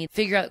me and he'd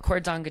figure out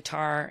chords on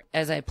guitar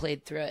as I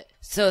played through it,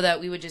 so that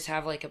we would just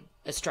have like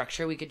a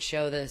structure we could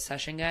show the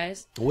session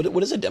guys. What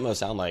does a demo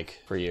sound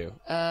like for you?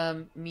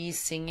 Me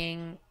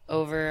singing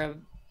over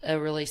a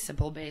really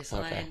simple bass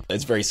line. Okay.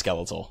 It's very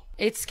skeletal.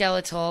 It's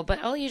skeletal, but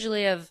I'll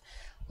usually have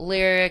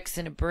lyrics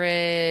and a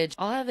bridge.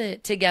 I'll have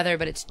it together,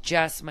 but it's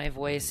just my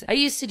voice. I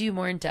used to do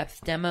more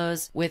in-depth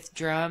demos with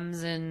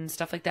drums and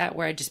stuff like that,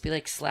 where I'd just be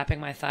like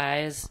slapping my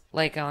thighs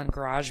like on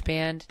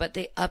GarageBand. But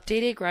they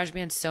updated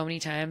GarageBand so many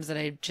times that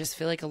I just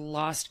feel like a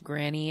lost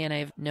granny and I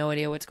have no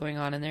idea what's going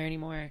on in there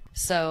anymore.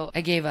 So I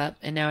gave up,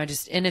 and now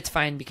and it's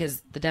fine because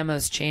the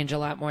demos change a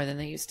lot more than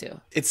they used to.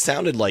 It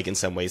sounded like in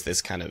some ways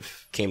this kind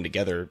of came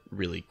together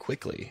really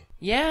quickly.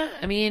 Yeah,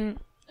 I mean,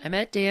 I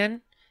met Dan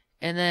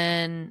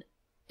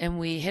and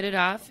we hit it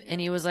off,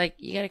 and he was like,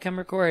 you got to come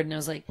record. And I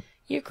was like,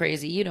 you're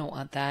crazy. You don't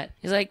want that.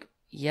 He's like,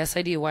 yes,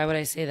 I do. Why would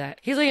I say that?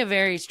 He's like a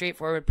very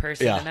straightforward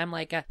person. Yeah. And I'm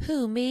like,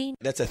 who, me?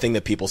 That's a thing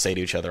that people say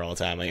to each other all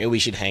the time. Like, oh, we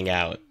should hang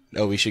out.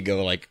 Oh, we should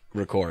go, like,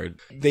 record.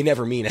 They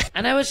never mean it.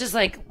 And I was just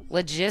like,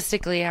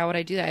 logistically, how would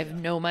I do that? I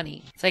have no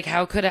money. It's like,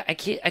 how could I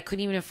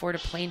couldn't even afford a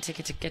plane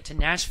ticket to get to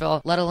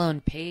Nashville, let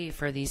alone pay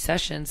for these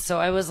sessions. So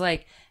I was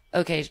like,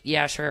 okay,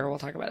 yeah, sure. We'll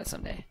talk about it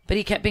someday. But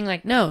he kept being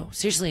like, no,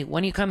 seriously,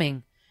 when are you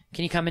coming?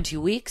 Can you come in 2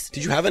 weeks?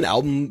 Did you have an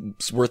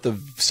album's worth of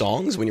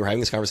songs when you were having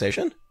this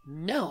conversation?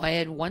 No, I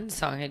had one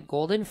song. I had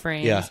Golden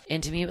Frames. Yeah.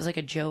 And to me, it was like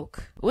a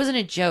joke. It wasn't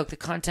a joke. The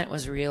content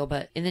was real.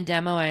 But in the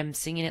demo, I'm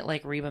singing it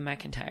like Reba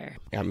McEntire.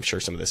 I'm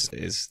sure some of this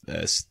is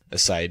a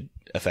side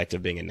effect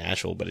of being in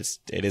Nashville, but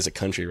it is a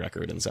country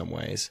record in some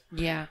ways.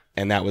 Yeah.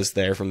 And that was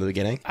there from the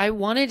beginning? I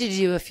wanted to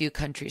do a few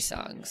country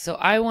songs. So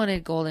I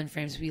wanted Golden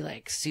Frames to be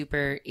like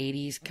super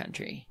 80s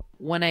country.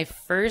 When I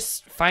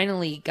first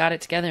finally got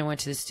it together and went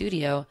to the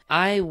studio,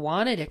 I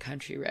wanted a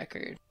country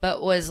record,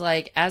 but was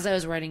like, as I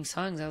was writing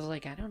songs, I was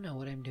like, I don't know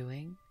what I'm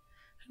doing.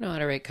 I don't know how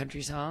to write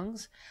country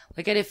songs.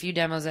 Like, I had a few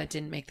demos that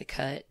didn't make the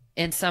cut,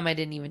 and some I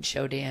didn't even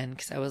show Dan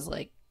because I was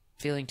like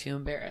feeling too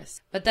embarrassed.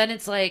 But then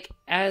it's like,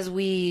 as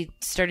we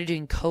started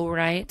doing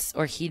co-writes,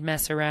 or we'd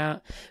mess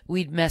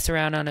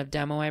around on a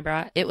demo I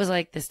brought, it was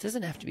like, this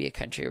doesn't have to be a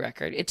country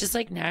record. It just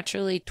like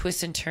naturally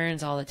twists and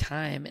turns all the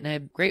time, and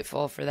I'm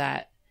grateful for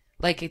that.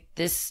 Like,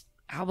 this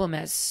album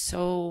has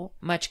so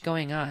much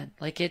going on.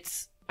 Like,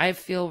 I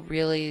feel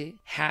really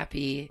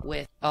happy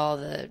with all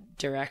the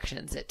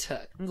directions it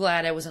took. I'm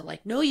glad I wasn't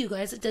like, no, you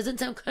guys, it doesn't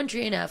sound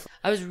country enough.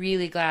 I was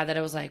really glad that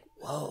I was like,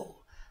 whoa,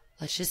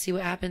 let's just see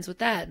what happens with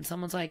that. And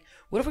someone's like,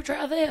 what if we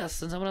try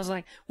this? And someone was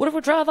like, what if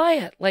we try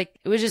that? Like,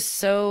 it was just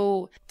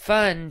so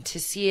fun to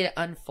see it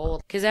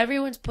unfold, because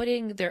everyone's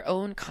putting their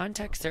own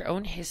context, their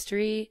own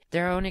history,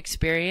 their own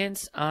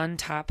experience on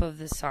top of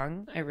the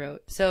song I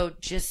wrote. So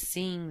just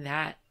seeing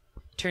that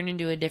turn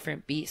into a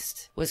different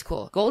beast was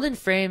cool. Golden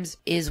Frames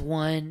is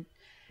one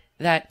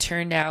that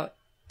turned out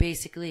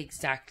basically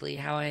exactly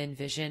how I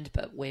envisioned,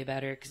 but way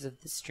better because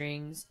of the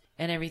strings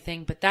and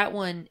everything. But that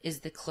one is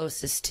the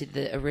closest to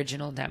the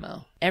original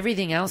demo.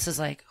 Everything else is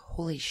like,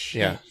 holy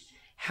shit. Yeah.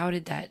 How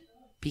did that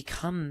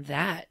become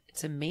that?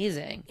 It's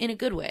amazing in a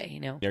good way, you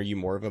know. Are you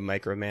more of a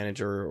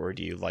micromanager, or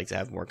do you like to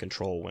have more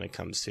control when it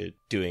comes to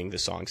doing the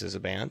songs as a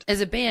band?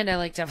 As a band, I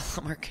like to have a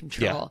lot more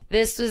control. Yeah.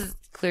 This was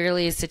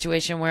clearly a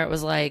situation where it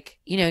was like,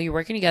 you know, you're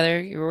working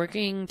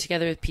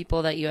together with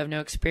people that you have no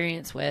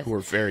experience with. Who are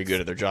very good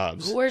at their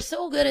jobs. Who are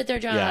so good at their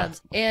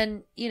jobs. Yeah.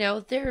 And, you know,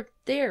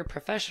 they're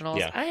professionals.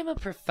 Yeah. I am a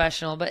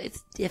professional, but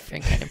it's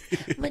different kind of.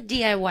 I'm a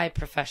DIY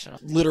professional.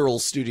 Literal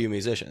studio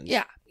musicians.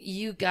 Yeah.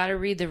 You got to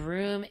read the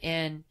room.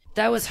 And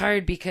that was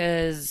hard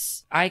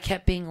because I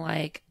kept being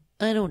like,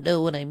 I don't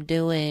know what I'm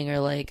doing,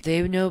 or like,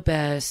 they know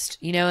best,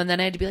 you know, and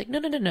then I had to be like,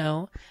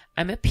 no.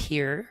 I'm a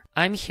peer.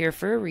 I'm here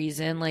for a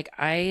reason. Like,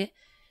 I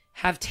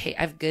have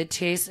good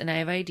taste and I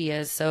have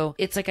ideas. So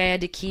it's like I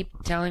had to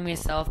keep telling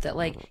myself that,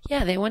 like,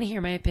 yeah, they want to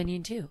hear my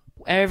opinion too.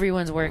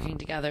 Everyone's working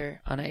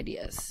together on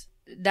ideas.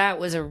 That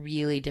was a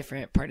really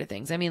different part of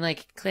things. I mean,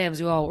 like,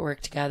 Clams, we all work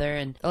together,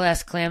 and the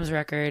last Clams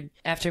record,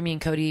 after me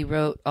and Cody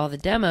wrote all the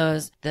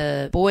demos,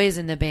 the boys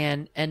in the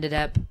band ended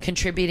up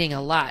contributing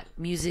a lot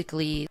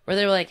musically, where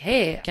they were like,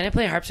 hey, can I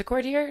play a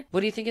harpsichord here?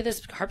 What do you think of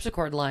this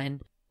harpsichord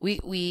line?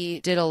 We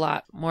did a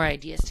lot more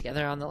ideas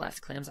together on the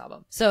last Clams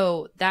album.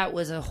 So that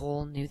was a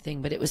whole new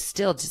thing, but it was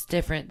still just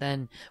different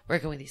than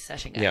working with these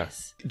session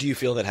guys. Yeah. Do you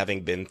feel that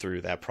having been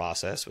through that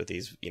process with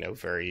these, you know,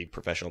 very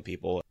professional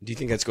people, do you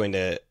think that's going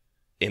to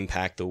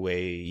impact the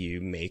way you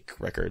make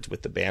records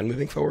with the band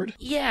moving forward?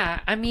 Yeah,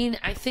 I mean,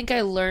 I think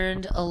I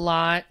learned a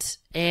lot,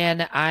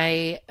 and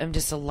I am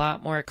just a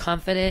lot more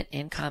confident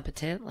and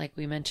competent, like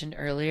we mentioned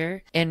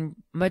earlier, and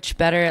much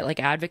better at like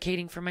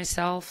advocating for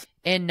myself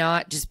and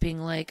not just being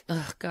like,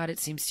 oh God, it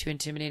seems too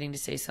intimidating to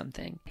say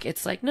something.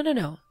 It's like,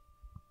 no.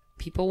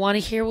 People want to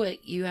hear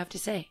what you have to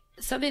say.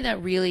 Something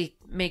that really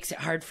makes it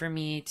hard for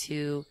me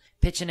to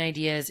pitch in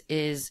ideas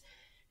is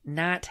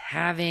not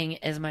having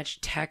as much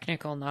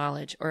technical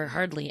knowledge, or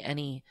hardly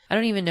any. I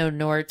don't even know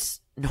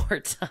notes,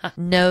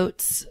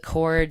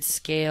 chords,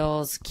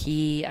 scales,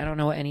 key. I don't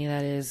know what any of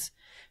that is,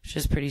 which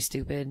is pretty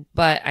stupid.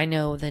 But I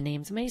know the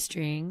names of my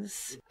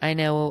strings. I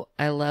know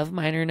I love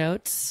minor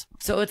notes.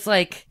 So it's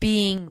like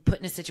being put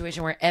in a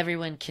situation where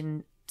everyone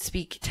can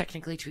speak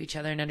technically to each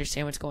other and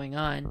understand what's going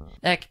on.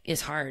 That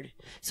is hard.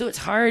 So it's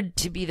hard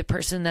to be the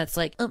person that's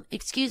like,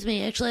 excuse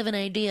me, I actually have an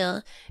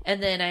idea.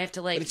 And then I have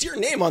to like... But it's your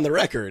name on the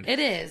record. It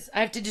is.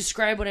 I have to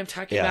describe what I'm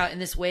talking about in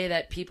this way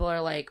that people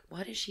are like,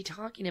 what is she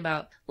talking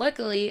about?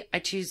 Luckily, I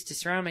choose to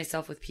surround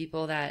myself with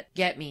people that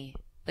get me.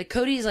 Like,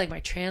 Cody's like my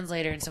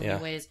translator in so many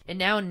ways. And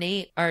now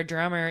Nate, our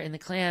drummer in the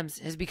Clams,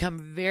 has become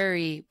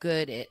very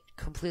good at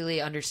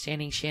completely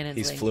understanding Shannon's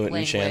language. He's fluent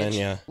in Shannon,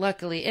 yeah.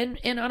 Luckily.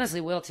 And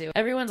honestly, Will too.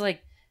 Everyone's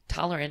like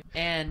tolerant,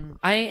 and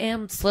I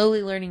am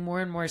slowly learning more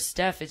and more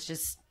stuff. It's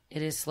just,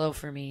 it is slow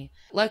for me.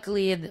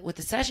 Luckily, with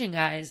the session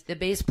guys, the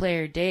bass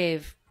player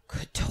Dave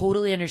could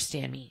totally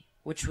understand me,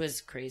 which was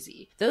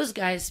crazy. Those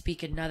guys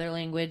speak another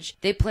language.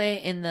 They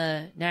play in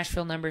the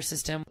Nashville number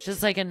system,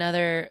 just like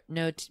another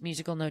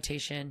musical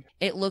notation.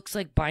 It looks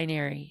like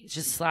binary. It's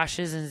just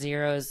slashes and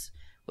zeros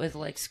with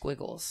like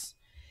squiggles.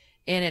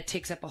 And it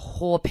takes up a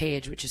whole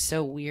page, which is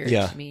so weird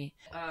to me.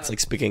 It's like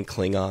speaking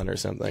Klingon or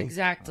something.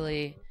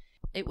 Exactly.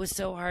 It was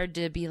so hard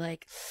to be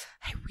like,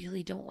 I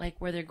really don't like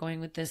where they're going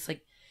with this.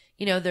 Like,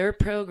 you know, they're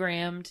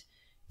programmed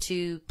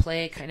to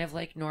play kind of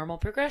like normal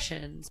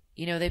progressions.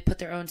 You know, they put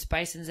their own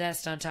spice and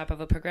zest on top of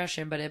a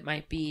progression, but it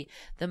might be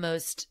the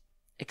most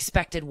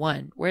expected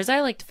one. Whereas I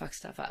like to fuck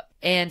stuff up.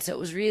 And so it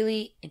was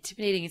really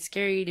intimidating and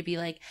scary to be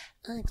like,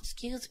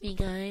 excuse me,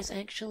 guys.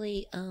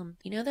 Actually,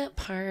 you know that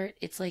part?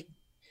 It's like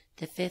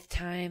the 5th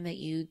time that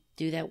you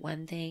do that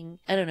one thing.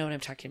 I don't know what I'm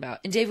talking about.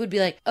 And Dave would be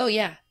like, oh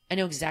yeah, I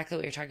know exactly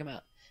what you're talking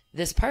about.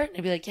 This part? And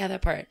I'd be like, yeah,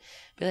 that part.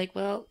 Be like,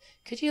 well,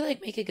 could you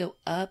like make it go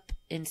up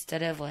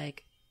instead of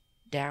like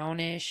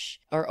downish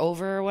or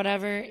over or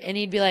whatever? And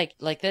he'd be like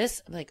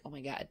this? I'm like, oh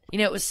my God. You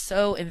know, it was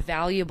so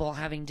invaluable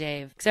having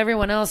Dave, because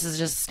everyone else is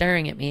just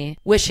staring at me,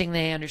 wishing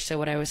they understood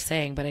what I was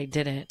saying, but I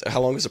didn't.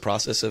 How long was the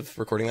process of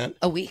recording that?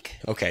 A week.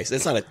 Okay, so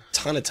it's not a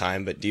ton of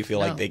time, but do you feel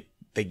like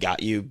they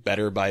got you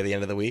better by the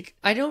end of the week?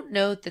 I don't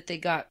know that they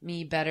got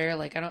me better.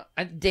 Like,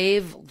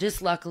 Dave,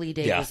 just luckily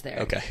Dave was there.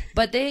 Okay.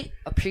 But they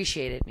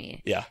appreciated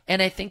me. Yeah.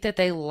 And I think that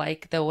they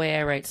like the way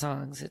I write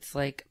songs. It's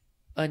like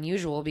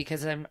unusual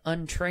because I'm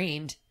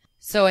untrained.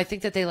 So I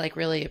think that they like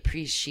really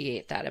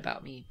appreciate that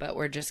about me. But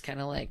we're just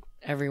kind of like,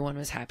 everyone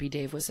was happy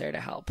Dave was there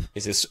to help.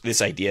 Is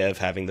this idea of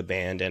having the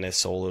band and a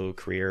solo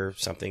career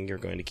something you're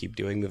going to keep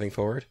doing moving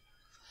forward?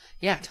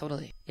 Yeah,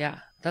 totally. Yeah,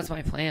 that's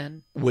my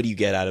plan. What do you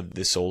get out of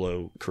the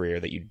solo career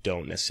that you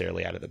don't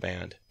necessarily out of the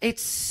band?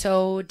 It's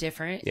so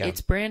different. Yeah.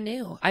 It's brand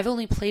new. I've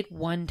only played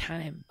one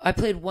time. I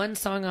played one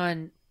song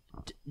on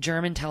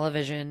German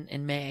television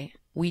in May.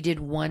 We did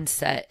one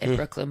set at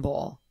Brooklyn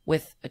Bowl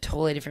with a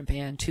totally different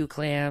band. 2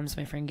 Clams,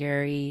 my friend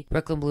Gary,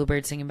 Brooklyn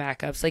Bluebird singing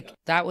backups. Like,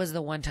 that was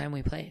the one time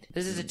we played.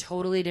 This is a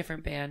totally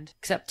different band,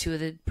 except 2 of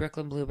the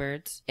Brooklyn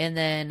Bluebirds. And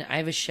then I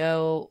have a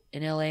show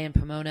in LA and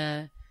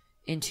Pomona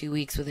in 2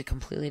 weeks with a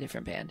completely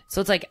different band.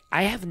 So it's like,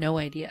 I have no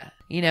idea,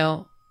 you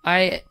know,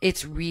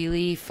 It's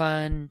really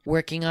fun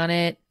working on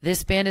it.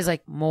 This band is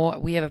like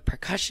we have a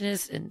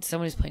percussionist and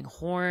someone who's playing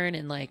horn,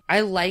 and like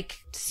I like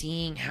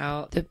seeing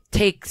how the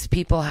takes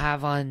people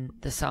have on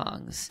the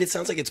songs. It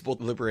sounds like it's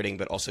both liberating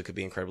but also could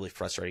be incredibly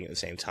frustrating at the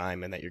same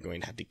time, and that you're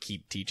going to have to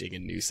keep teaching a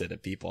new set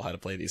of people how to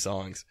play these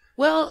songs.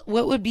 Well,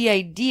 what would be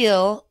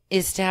ideal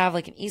is to have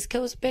like an East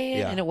Coast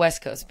band and a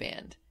West Coast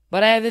band.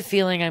 But I have a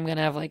feeling I'm going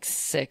to have like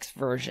 6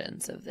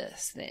 versions of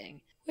this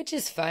thing. Which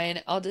is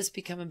fine. I'll just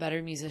become a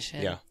better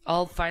musician. Yeah.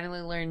 I'll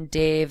finally learn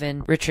Dave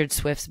and Richard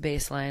Swift's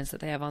bass lines that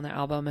they have on the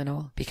album, and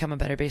I'll become a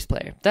better bass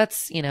player.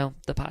 That's,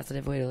 the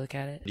positive way to look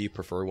at it. Do you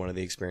prefer one of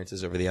the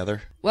experiences over the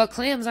other? Well,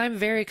 Clams, I'm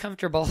very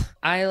comfortable.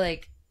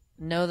 I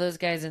know those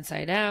guys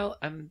inside out.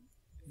 I'm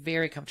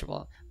very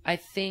comfortable. I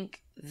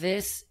think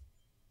this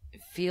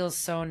feels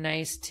so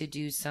nice to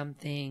do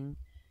something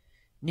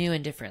new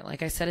and different.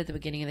 Like I said at the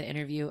beginning of the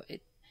interview,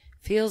 it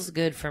feels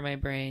good for my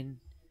brain.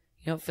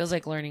 It feels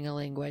like learning a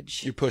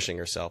language. You're pushing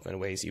yourself in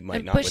ways you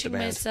might not with the band.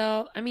 I'm pushing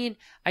myself. I mean,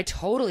 I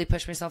totally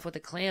push myself with the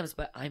Clams,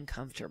 but I'm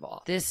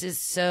comfortable. This is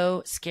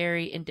so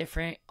scary and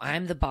different.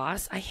 I'm the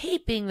boss. I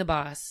hate being the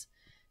boss.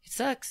 It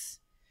sucks.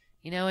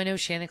 I know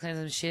Shannon the Clams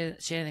and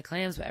Shannon the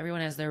Clams, but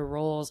everyone has their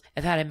roles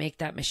of how to make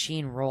that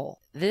machine roll.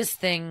 This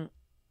thing,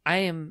 I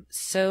am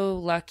so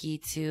lucky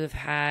to have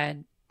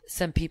had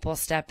some people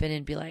step in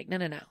and be like, no,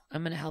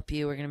 I'm going to help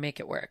you. We're going to make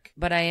it work.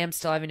 But I am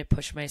still having to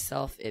push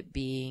myself at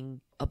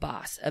being a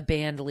boss, a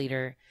band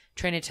leader,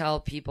 trying to tell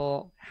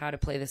people how to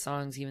play the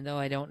songs, even though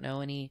I don't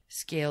know any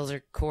scales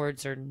or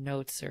chords or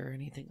notes or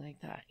anything like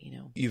that,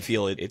 You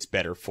feel it's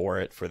better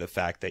for the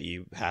fact that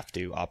you have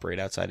to operate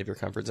outside of your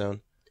comfort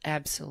zone?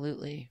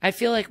 Absolutely. I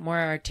feel like more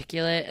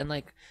articulate and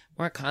like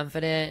more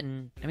confident.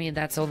 And I mean,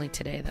 that's only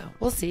today though.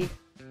 We'll see.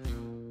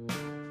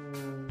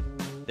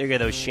 There you go,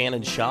 that was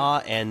Shannon Shaw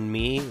and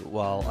me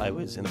while I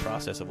was in the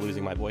process of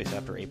losing my voice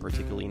after a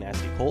particularly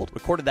nasty cold.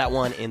 Recorded that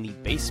one in the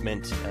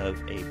basement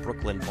of a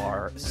Brooklyn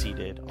bar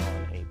seated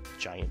on a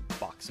giant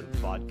box of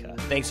vodka.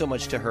 Thanks so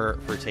much to her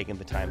for taking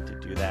the time to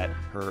do that.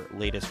 Her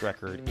latest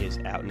record is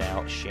out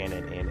now,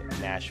 Shannon in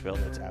Nashville.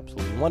 It's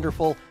absolutely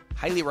wonderful.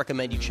 Highly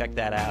recommend you check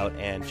that out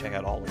and check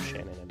out all of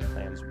Shannon and the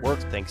Clams' work.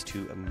 Thanks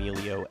to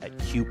Emilio at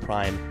Q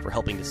Prime for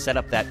helping to set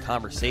up that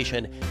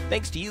conversation.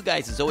 Thanks to you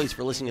guys, as always,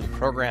 for listening to the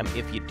program.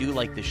 If you do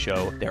like the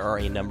show, there are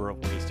a number of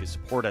ways to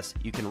support us.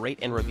 You can rate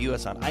and review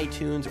us on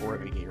iTunes or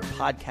wherever you get your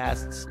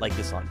podcasts. Like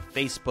us on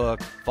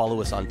Facebook. Follow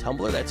us on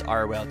Tumblr. That's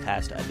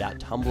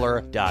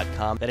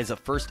rylcast.tumblr.com. That is the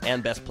first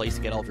and best place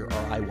to get all of your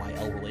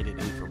RIYL-related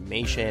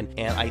information.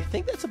 And I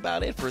think that's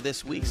about it for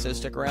this week, so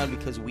stick around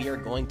because we are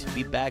going to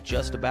be back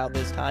just about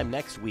this time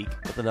next week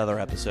with another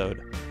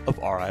episode of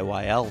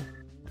RIYL.